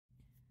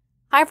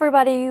Hi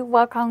everybody,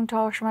 welcome to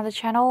our Shumatt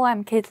channel.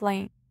 I'm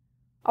Caitlin.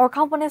 Our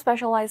company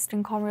specializes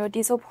in commercial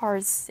diesel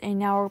parts,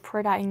 and our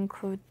products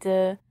include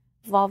the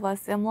valve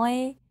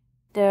assembly,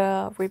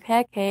 the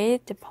repair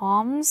kit, the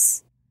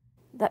pumps,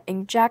 the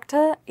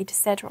injector,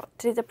 etc.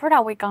 The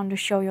product we're going to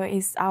show you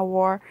is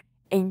our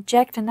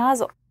injector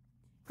nozzle.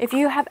 If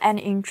you have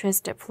any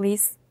interest,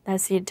 please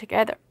let's see it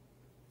together.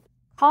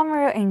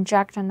 Commercial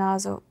injector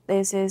nozzle.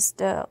 This is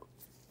the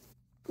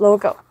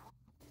logo.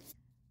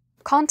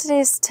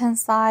 Contains 10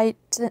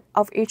 sides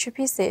of each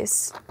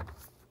pieces.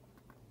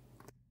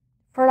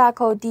 Product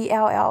code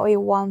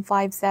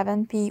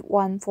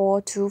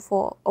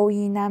DLLA157P1424,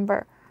 OE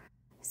number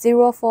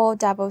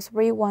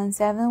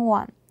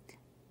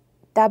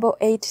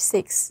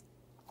 0433171886.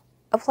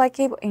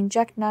 Applicable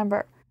inject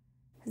number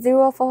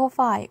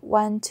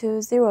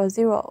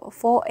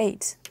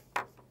 0445120048.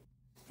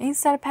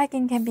 Inside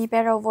packing can be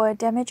better avoid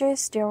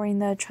damages during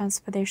the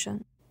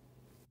transportation.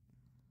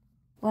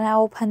 When I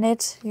open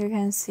it, you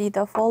can see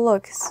the full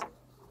looks.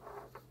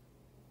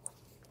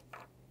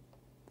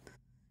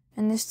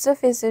 And the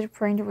surface is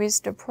printed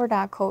with the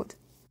product code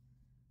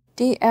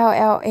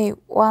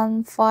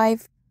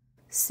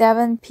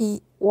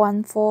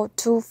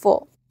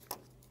DLLA157P1424.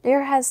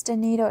 There has the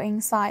needle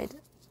inside.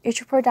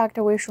 Each product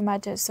will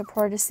Shumatt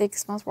support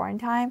 6 months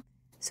warranty time,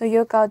 so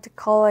you got the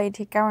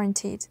quality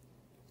guaranteed.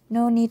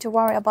 No need to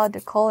worry about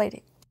the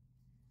quality.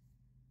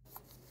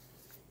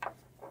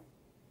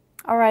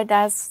 Alright,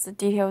 that's the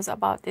details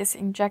about this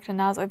injector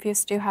nozzle. If you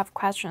still have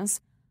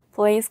questions,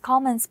 please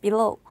comment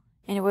below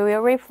and we will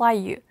reply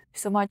you.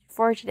 So much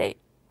for today.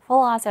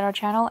 Follow us at our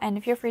channel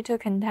and feel free to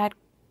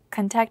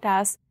contact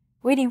us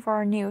waiting for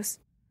our news.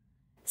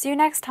 See you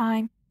next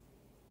time.